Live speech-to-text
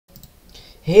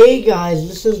Hey guys,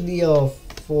 this is the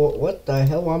for what the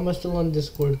hell? Why am I still on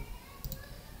Discord?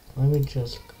 Let me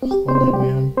just call it,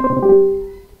 man.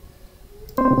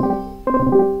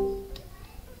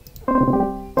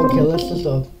 Okay, let's just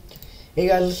hey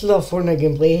guys, this is a Fortnite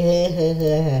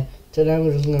gameplay. Today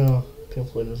I'm just gonna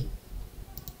play this.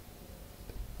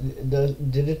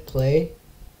 Did it play?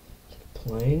 Is it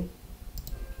playing?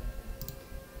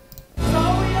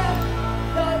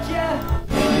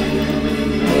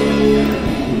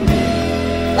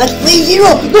 Let's play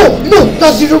Zero! No!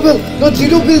 Not Zero Build! Not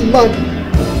Zero Build, man!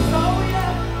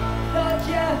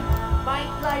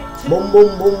 Boom,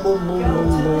 boom, boom, boom, boom,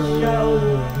 boom, boom.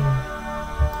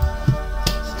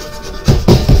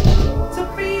 To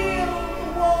feel the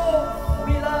war,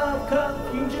 we love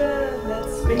confusion.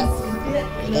 Let's face it.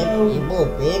 People,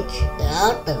 bitch. Get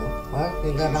out the fuck.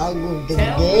 You got all of this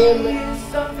game.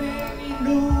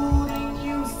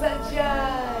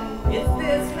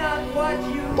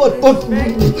 But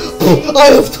I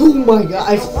have two, my god.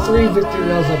 I have 3 victory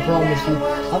rounds, I promise you.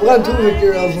 I've got 2 victory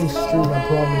rounds on stream, I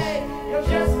promise.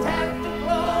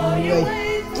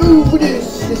 Right through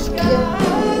this guy.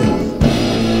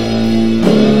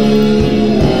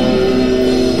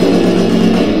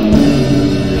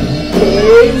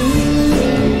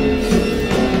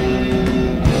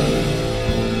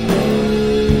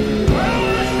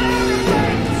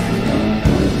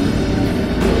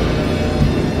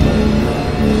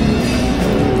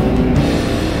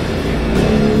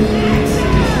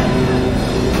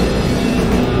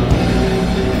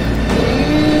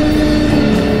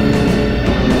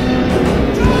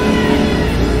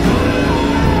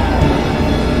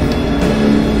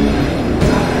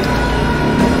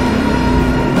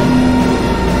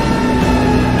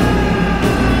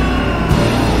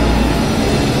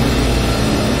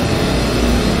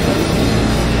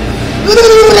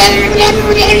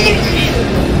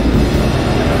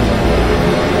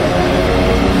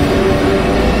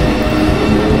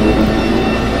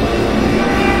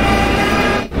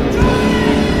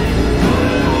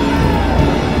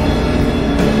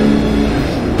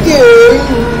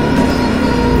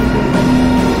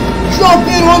 Drop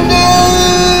it on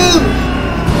them!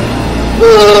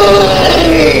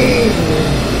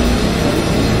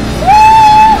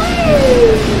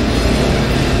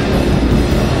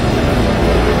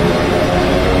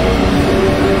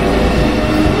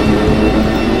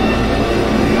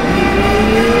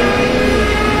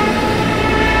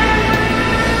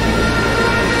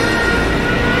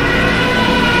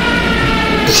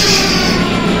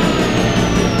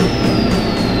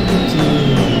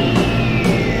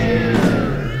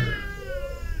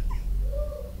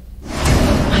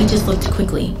 I just looked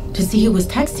quickly to see who was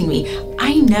texting me.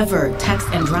 I never text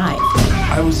and drive.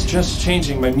 I was just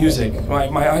changing my music.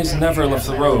 My eyes never left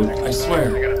the road, I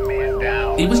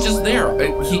swear. He was just there.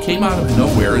 He came out of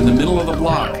nowhere in the middle of the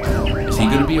block. Is he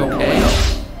gonna be okay?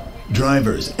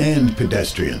 Drivers and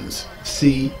pedestrians,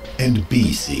 see and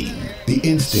be seen. The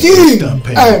instant you stop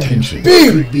paying attention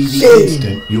could be the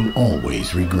instant you'll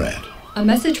always regret. A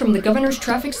message from the Governor's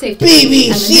Traffic Safety BBC. and the New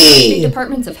York State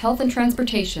Departments of Health and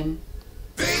Transportation.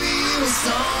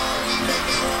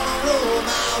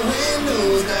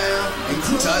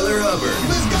 Tyler Hubbard.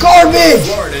 Garbage!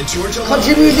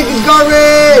 Country music is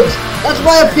garbage! That's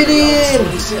my opinion!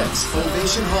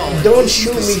 Don't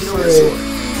shoot me for it.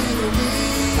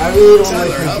 I really don't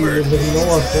like country music.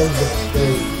 No offense, but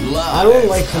straight. I don't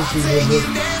like country music.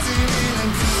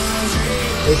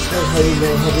 It's just heavy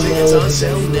metal. It's on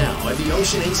sale now at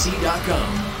theoceanac.com.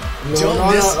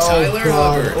 Don't miss Tyler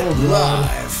Hubbard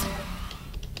live.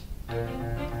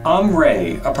 I'm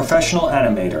Ray, a professional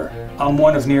animator. I'm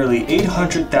one of nearly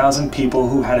 800,000 people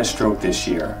who had a stroke this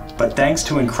year. But thanks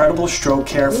to incredible stroke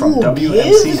care from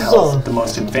WMC Health, the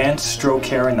most advanced stroke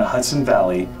care in the Hudson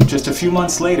Valley, just a few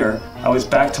months later, I was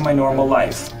back to my normal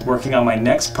life, working on my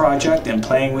next project and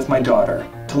playing with my daughter.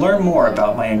 To learn more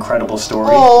about my incredible story,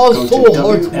 go to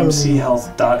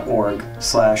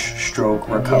wmchealth.org/stroke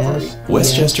recovery. Yes.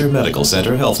 Westchester Medical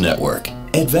Center Health Network.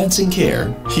 Advancing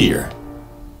care here.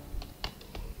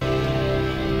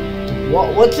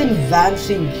 What's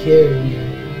advancing care here?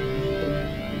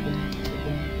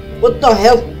 What the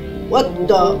hell? What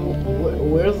the?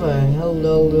 Where the hell did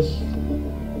all this?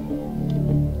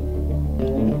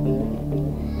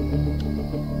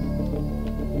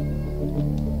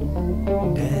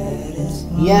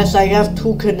 Yes, I have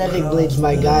 2 kinetic blades,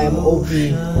 my guy. I'm OP.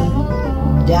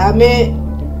 Damn it!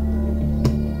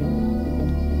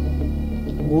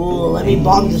 Ooh, let me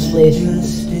bomb this place.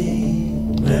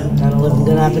 That'll isn't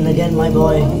gonna happen again, my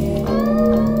boy.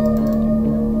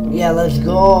 Yeah, let's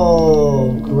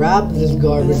go. Grab this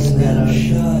garbage and get out of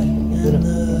here.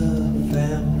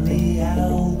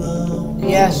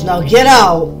 Yes, now get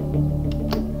out.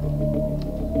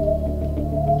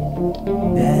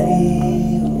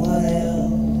 Daddy, what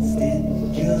else did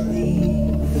you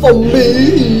leave? For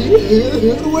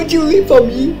me? What'd you leave for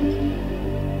me?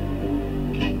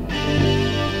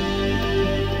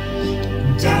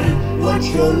 Daddy, what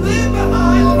you leave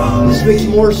behind? This makes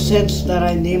more sense that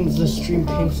I named the stream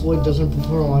Pink Floyd Doesn't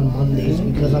Perform on Mondays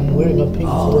because I'm wearing a Pink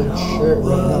Floyd shirt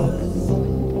right now.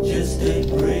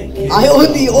 I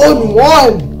only own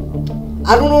one!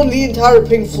 I don't own the entire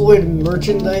Pink Floyd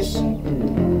merchandise. I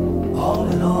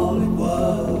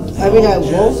mean, I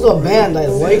love the band, I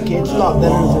like it. It's not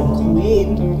better than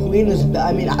Queen. Queen is,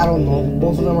 I mean, I don't know.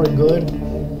 Both of them are good.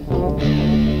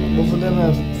 Both of them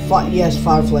have, yes,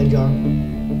 Firefly Jar.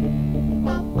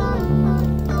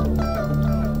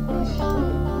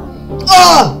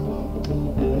 Ah!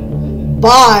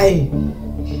 Bye!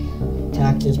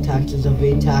 Taxes, taxes,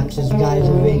 evade taxes, guys,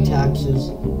 evade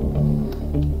taxes.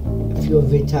 If you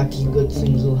evade taxes, good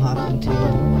things will happen to you.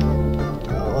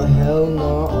 Oh hell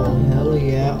no, oh hell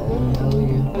yeah, oh hell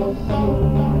yeah.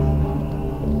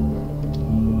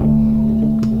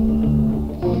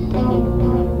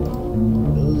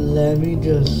 Let me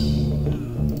just...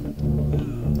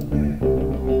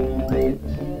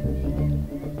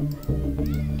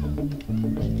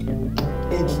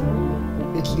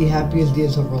 It's the happiest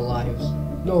days of our lives.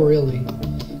 No, really.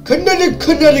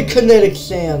 Kinetic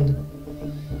sand.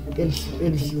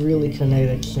 It's really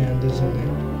kinetic sand, isn't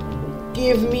it?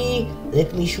 Give me,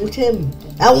 let me shoot him.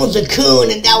 That one's a coon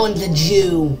and that one's a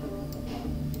Jew.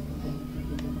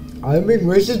 I mean,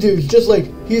 racist dude. It's just like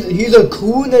he's a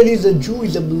coon and he's a Jew.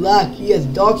 He's a black. He has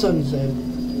dots on his head.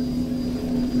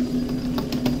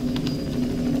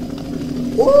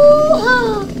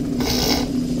 Woo-ha!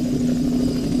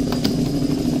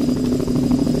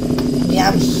 Yeah,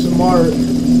 I'm smart.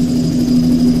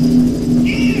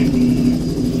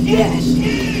 Yes.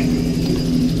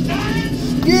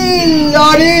 Yeah,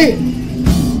 Lottie!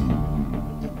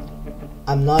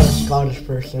 I'm not a Scottish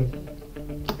person.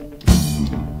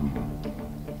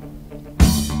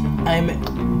 I'm a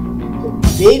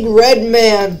big red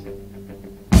man.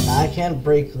 I can't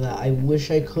break that. I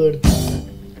wish I could.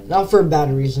 Not for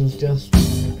bad reasons, just.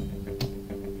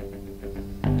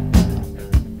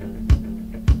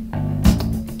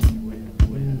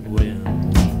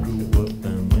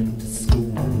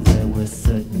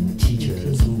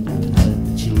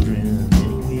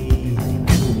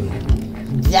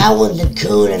 That one's a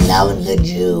coon and that one's a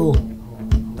Jew.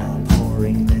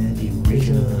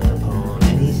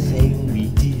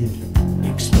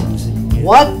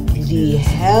 What the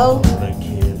hell?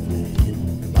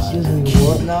 Excuse me,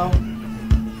 what now?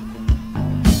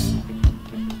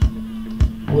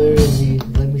 Where is he?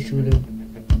 Let me shoot him.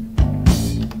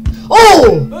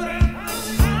 Oh!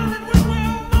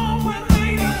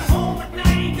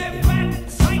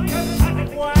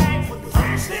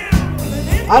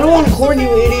 I don't want corn, you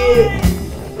idiot.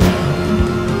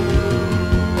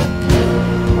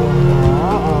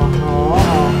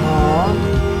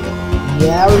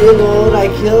 Yeah, reload. I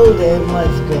killed him.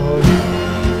 Let's go.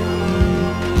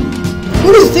 Who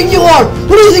do you think you are?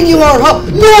 Who do you think you are? Huh?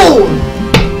 No!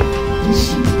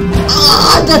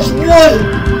 Ah, that's wood.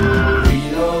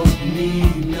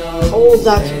 Oh,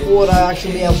 that's wood. I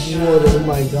actually have wood. Oh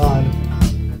my god.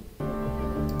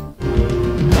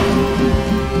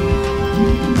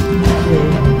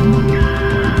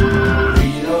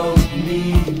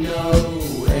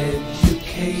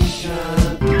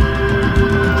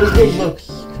 This looks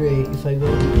straight if I go.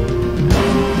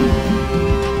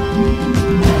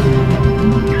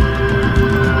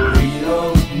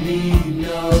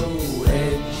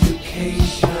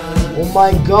 Oh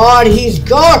my god, he's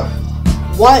gone!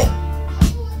 Why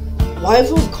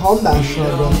full combat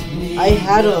shotgun? I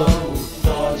had a...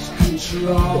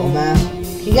 Oh man.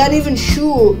 He can't even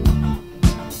shoot!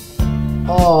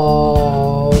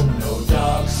 Oh.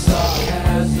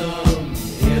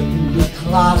 The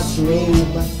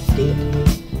classroom.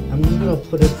 I'm just gonna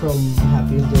put it from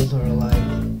Happiest Days Are Alive.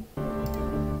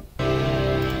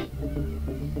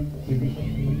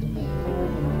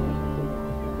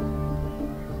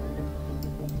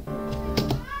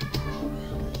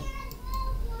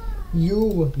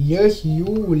 You, yes you,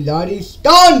 laddie.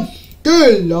 Stand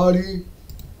still, laddie.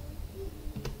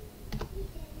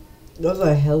 What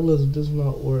the hell does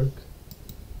not work?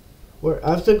 Where I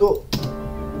have to go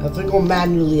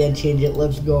manually and change it.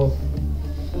 Let's go.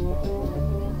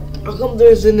 How come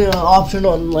there's an option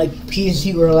on like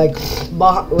PC where like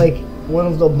one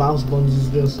of the mouse buttons is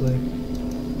just like,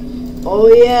 oh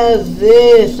yeah,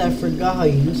 this. I forgot how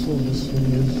useful this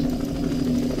thing is.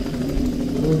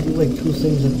 I'm gonna do like two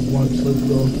things at once. Let's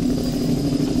go.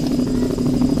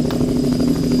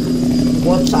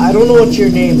 What's I don't know what your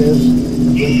name is.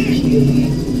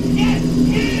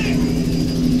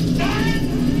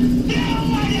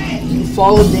 You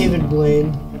follow David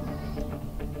Blaine.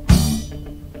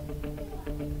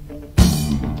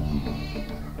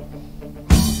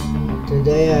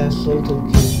 Today I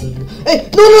assaulted kids. Hey,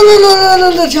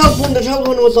 no, the child phone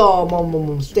was a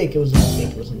mistake. It was a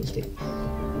mistake.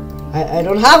 I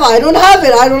don't have it. I don't have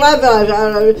it.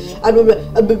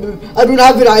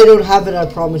 I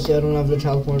promise you, I don't have the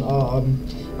child porn.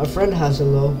 My friend has it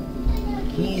though.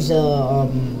 He's a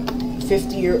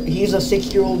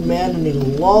 6-year-old man and he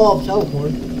loves child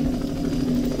porn.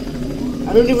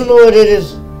 I don't even know what it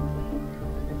is.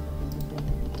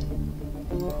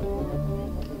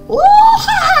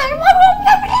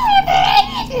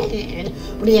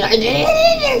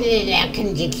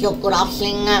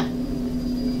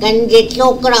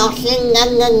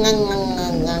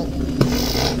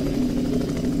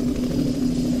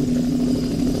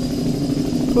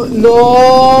 No!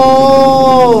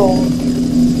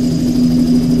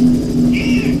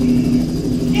 You!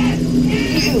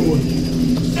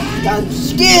 That's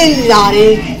still not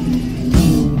it!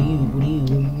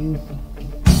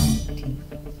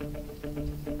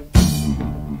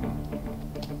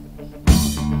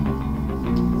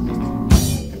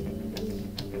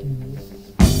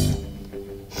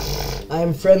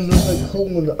 I'm friends with a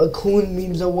coon. A coon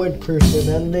means a white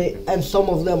person, and some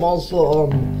of them also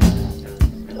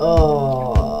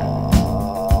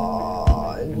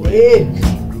Nick.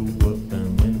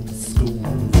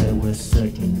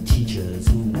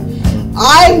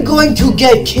 I'm going to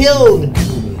get killed.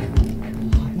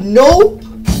 Nope.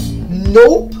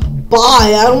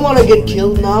 Bye. I don't want to get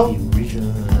killed now.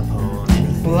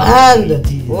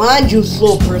 Land, you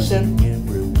slow person.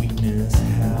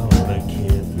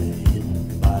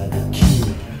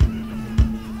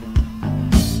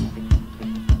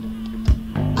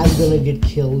 I'm gonna get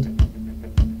killed.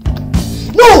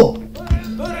 No!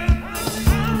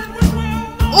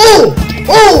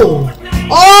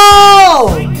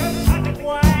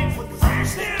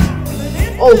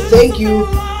 Oh, thank you.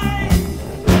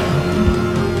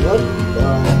 What? I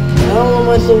don't know what am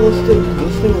I supposed to do.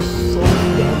 This thing is so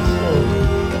damn slow.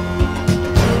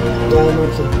 Yeah, I know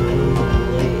it's a great.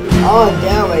 Oh,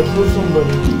 damn, I killed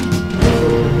somebody.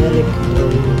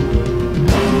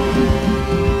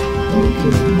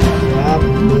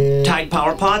 Tide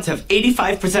Power Pods have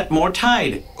 85% more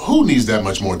Tide. Who needs that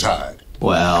much more Tide?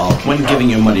 Well, when giving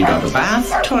your muddy dog a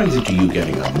bath turns into you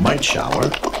getting a mud shower.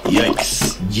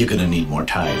 Yikes, you're gonna need more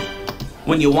Tide.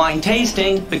 When your wine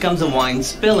tasting becomes a wine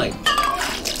spilling.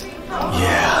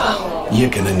 Yeah, you're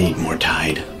gonna need more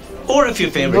Tide. Or if your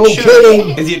favorite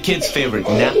shirt is your kid's favorite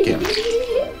napkin.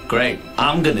 Great,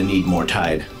 I'm gonna need more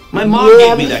Tide. My mom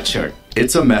gave me that shirt.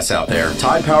 It's a mess out there.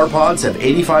 Tide Power Pods have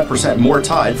 85% more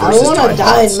Tide versus Tide Pods. I want to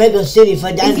die in Mega City. If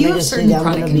I die in Mega City, I'm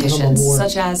going to become a whore.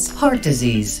 Such as heart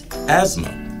disease,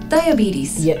 asthma,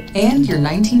 diabetes, and you're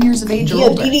 19 years of age or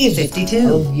older,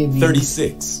 52,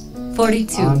 36,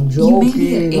 42, you may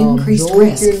be at increased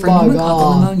risk for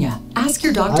pneumococcal pneumonia. Ask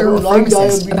your doctor or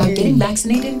pharmacist about getting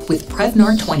vaccinated with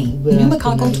Prevnar 20,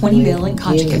 pneumococcal 20-valent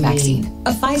conjugate vaccine,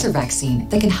 a Pfizer vaccine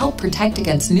that can help protect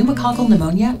against pneumococcal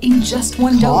pneumonia in just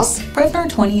one dose. Prevnar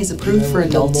 20 is approved for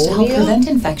adults to help prevent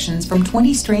infections from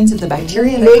 20 strains of the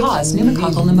bacteria that cause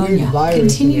pneumococcal pneumonia.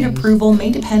 Continued approval may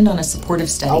depend on a supportive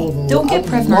study. Don't get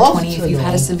Prevnar 20 if you've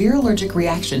had a severe allergic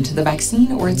reaction to the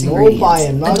vaccine or its ingredients.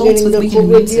 Adults with weakened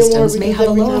immune systems may have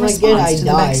a lower response to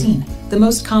the vaccine. The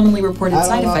most commonly reported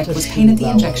side effect was pain at the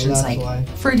injection site.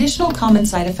 For additional common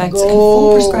side effects and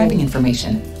full prescribing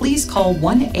information, please call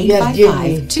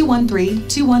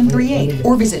 1-855-213-2138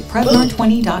 or visit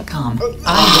Prevnar20.com.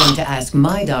 I'm going to ask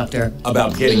my doctor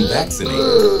about getting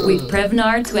vaccinated with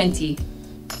Prevnar 20.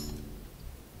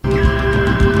 We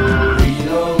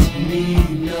don't need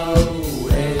no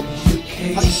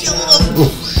education.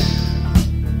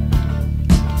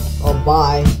 Oh,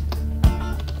 bye.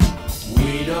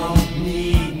 We don't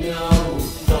need no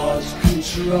thought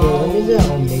control. What is that?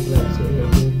 I'll make that so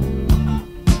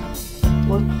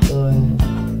what the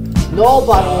heck? No,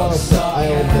 but I don't want to. I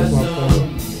don't want to.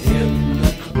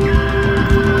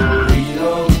 We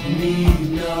don't need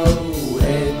no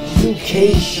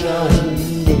education.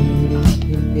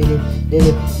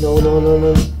 No.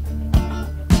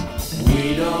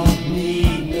 We don't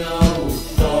need no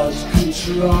thought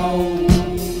control.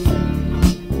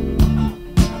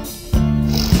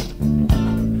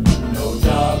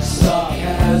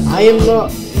 I am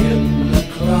not.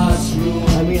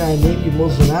 I mean, I may be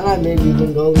Muslim and I may be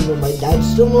Bengali, but my dad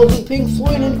still knows who Pink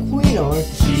Floyd and Queen are.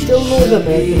 Still knows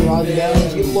American rock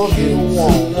bands. He loves the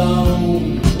wall.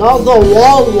 Not the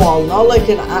wall, not like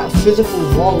a physical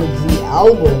wall, it's the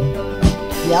album.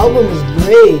 The album is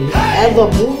great, and the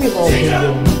movie's also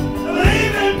good.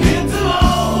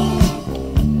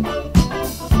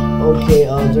 Okay,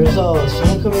 there's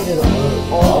someone coming in.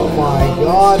 Oh my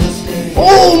god.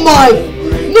 Oh my!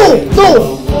 No!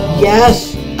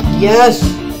 Yes!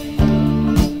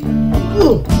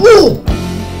 Ooh!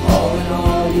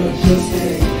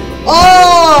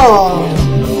 Oh!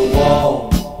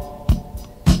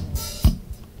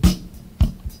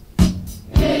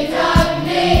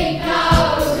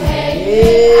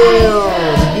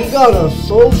 Damn! He got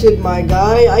assaulted, my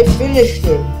guy. I finished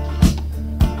him.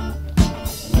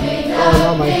 Oh,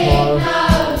 not my car.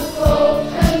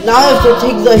 Now I have to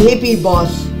take the hippie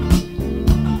bus.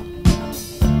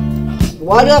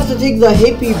 Why do I have to take the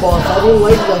hippie bus? I don't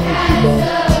like the hippie bus.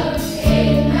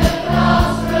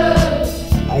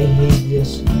 I hate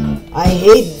this. I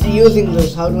hate using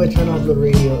this. How do I turn off the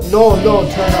radio? No,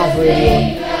 turn off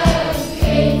radio.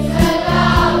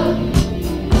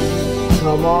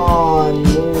 Come on,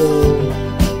 move.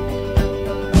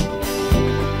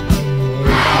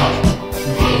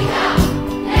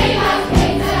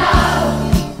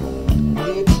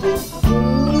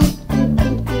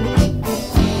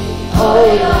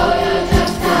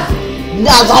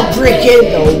 Another brick in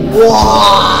the wall.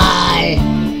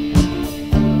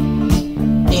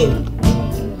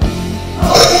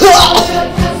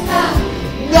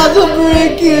 Another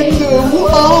brick in the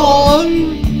wall.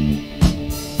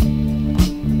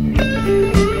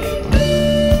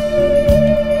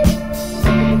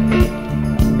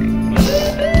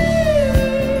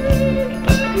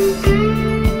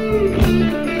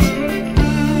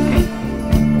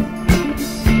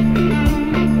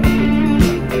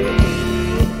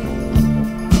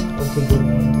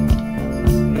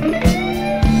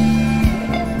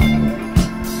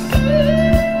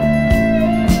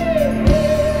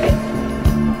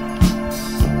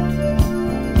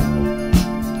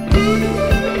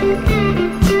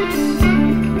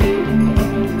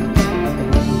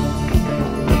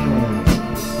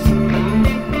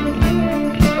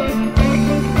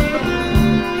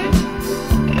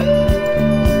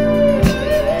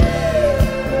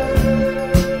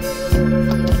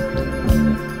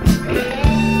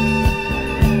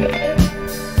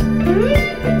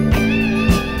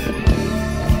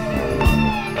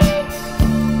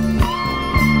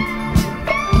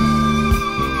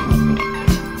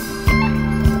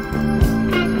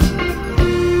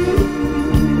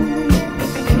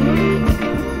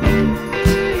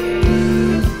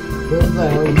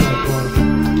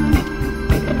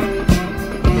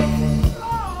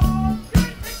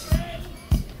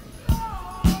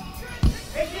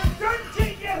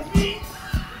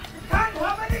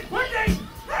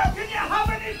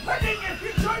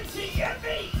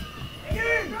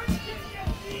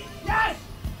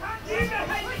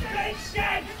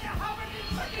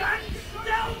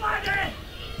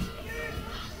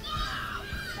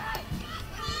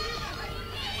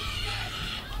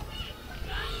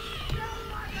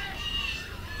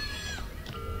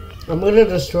 I'm gonna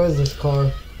destroy this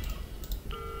car.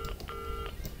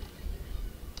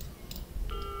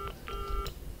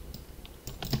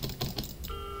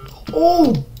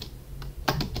 Oh!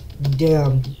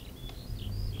 Damn.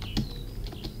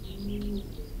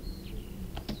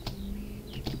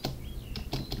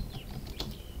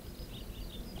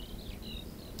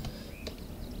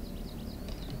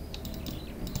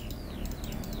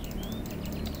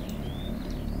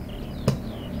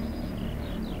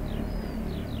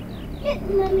 Look,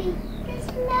 Mummy, there's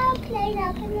an airplane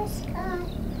up in the sky.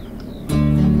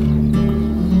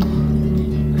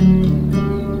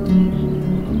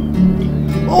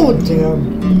 Oh, damn.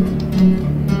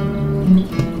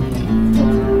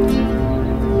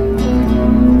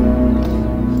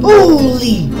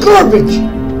 Holy garbage!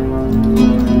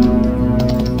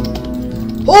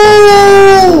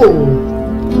 Oh!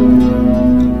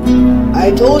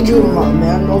 I told you,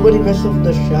 man, nobody messes with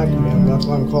the Shack Man. That's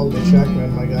why I'm called the Shack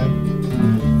Man, my guy.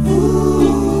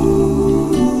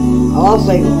 I lost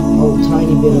like a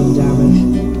tiny bit of damage.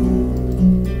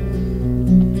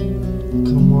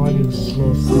 Come on, you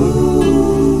slow thing.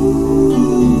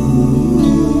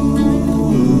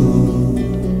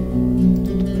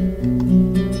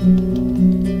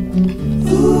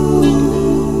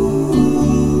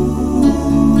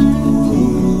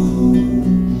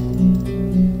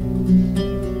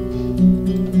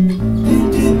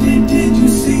 Did you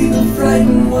see the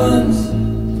frightened ones?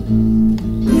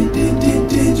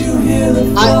 Did you hear the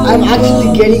I'm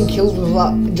actually getting killed with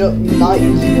not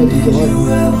using a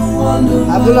gun.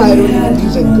 After that, I don't even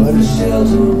use a gun.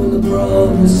 The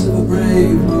promise of a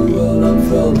brave new world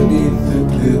unfurled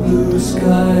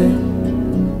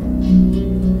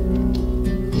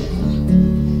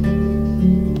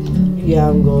Yeah,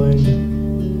 I'm going.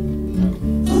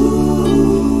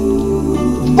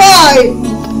 Bye!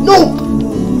 No!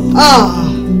 Ah!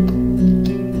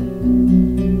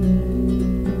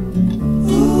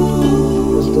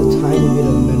 Just a tiny bit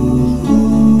of memory.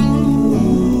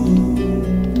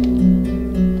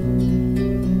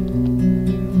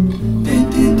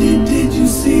 Did you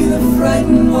see the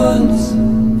frightened ones?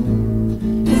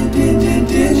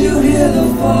 Did you hear the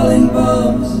falling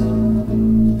bombs?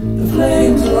 The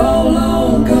flames are all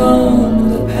long gone,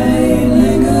 but the pain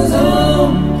lingers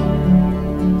on.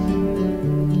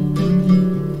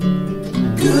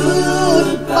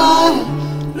 Goodbye,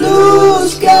 blue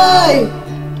sky.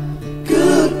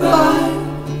 Goodbye,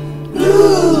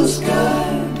 blue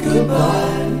sky.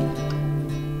 Goodbye.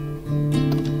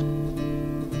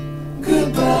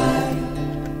 Goodbye.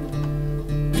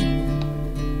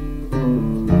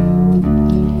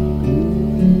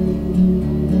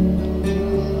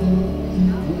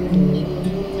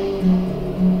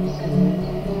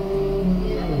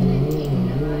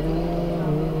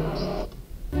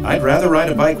 I'd rather ride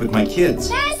a bike with my kids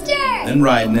than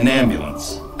ride in an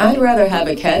ambulance. I'd rather have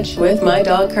a catch with my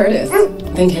dog Curtis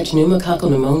than catch pneumococcal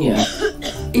pneumonia.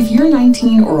 If you're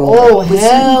 19 or older with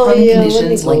certain chronic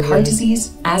conditions like heart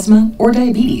disease, asthma, or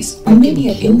diabetes, you may be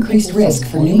at increased risk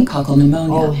for pneumococcal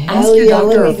pneumonia. Ask your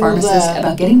doctor or pharmacist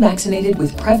about getting vaccinated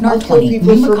with Prevnar 20,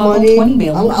 pneumococcal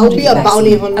 20-valent conjugate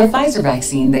vaccine, a Pfizer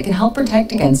vaccine that can help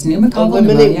protect against pneumococcal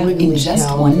pneumonia in just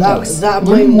one dose.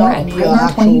 Learn more at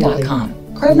Prevnar20.com.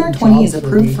 Prevnar 20 is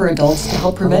approved for adults to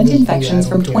help prevent infections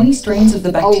from 20 strains of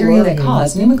the bacteria that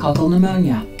cause pneumococcal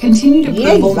pneumonia. Continued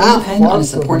approval may depend on a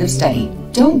supportive study.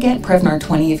 Don't get Prevnar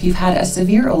 20 if you've had a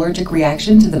severe allergic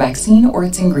reaction to the vaccine or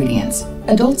its ingredients.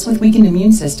 Adults with weakened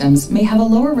immune systems may have a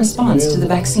lower response to the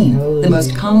vaccine. The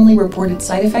most commonly reported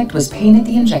side effect was pain at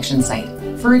the injection site.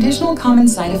 For additional common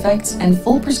side effects and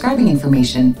full prescribing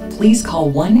information, please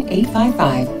call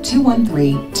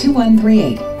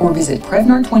 1-855-213-2138 or visit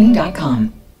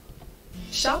Prevnar20.com.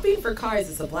 Shopping for cars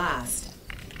is a blast.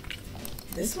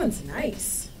 This one's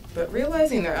nice, but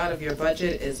realizing they're out of your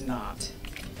budget is not.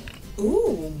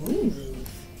 Ooh, moonroof.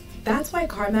 That's why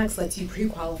CarMax lets you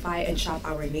pre-qualify and shop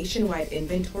our nationwide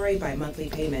inventory by monthly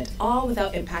payment, all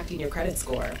without impacting your credit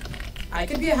score. I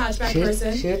could be a hatchback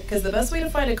person, because the best way to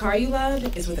find a car you love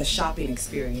is with a shopping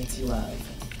experience you love.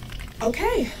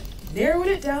 Okay, narrowing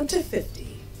it down to 50.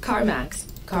 CarMax,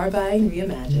 car buying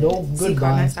reimagined. No, see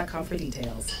CarMax.com for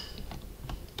details.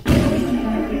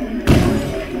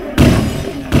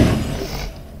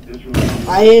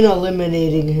 I ain't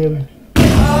eliminating him.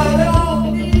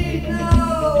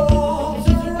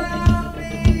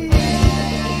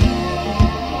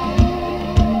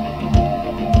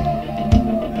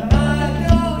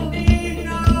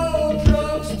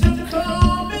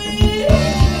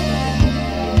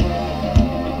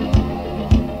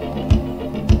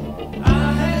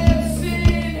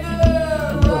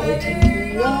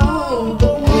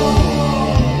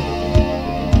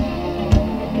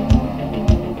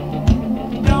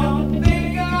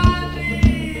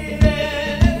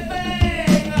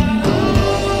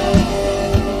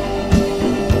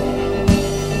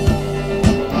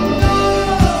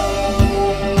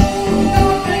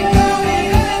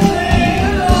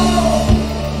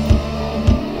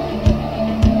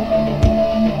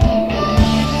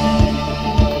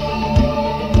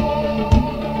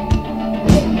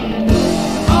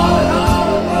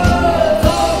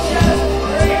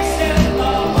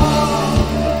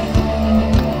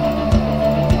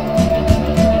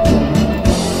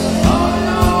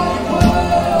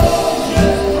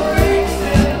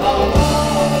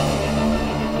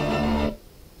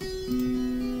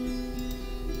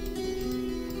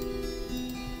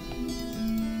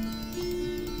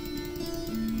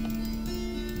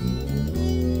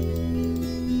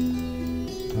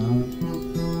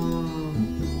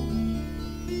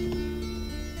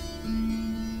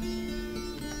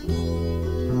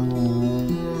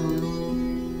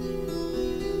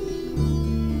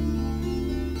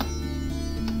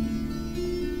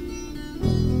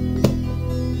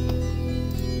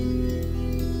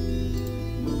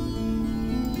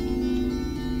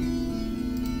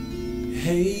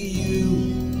 Hey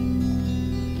you,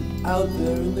 out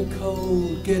there in the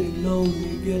cold, getting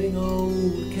lonely, getting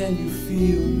old, can you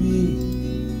feel me?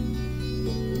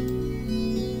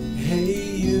 Hey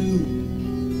you,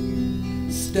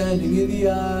 standing in the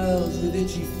aisles with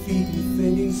itchy feet and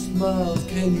fading smiles,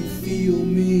 can you feel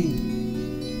me?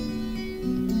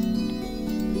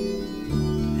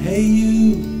 Hey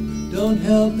you, don't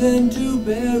help them to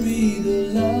bury the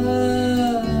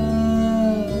light.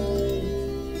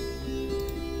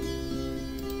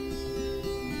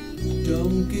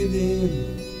 Don't give in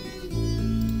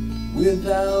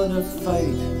without a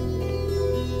fight.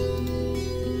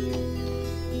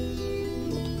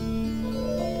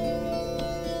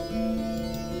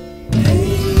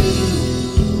 Hey,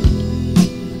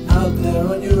 out there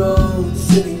on your own,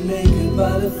 sitting naked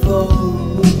by the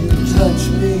phone, would you touch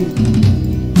me?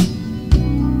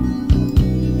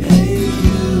 Hey,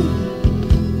 you,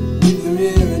 with your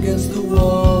ear against the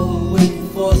wall, waiting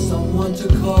for someone to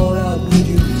call out, would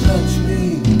you touch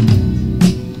me?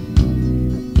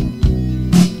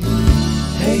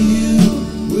 Hey, you,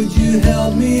 would you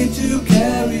help me to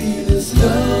carry the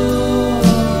stone?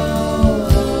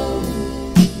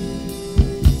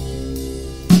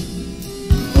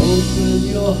 Open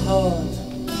your heart,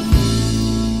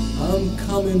 I'm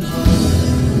coming home.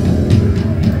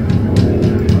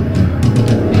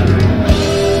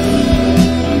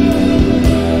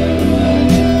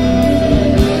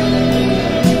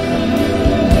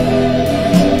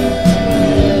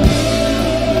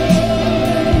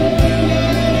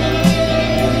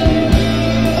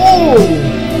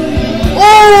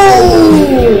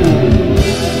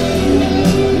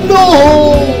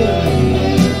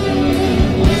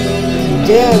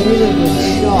 Damn, he's a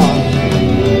good shot.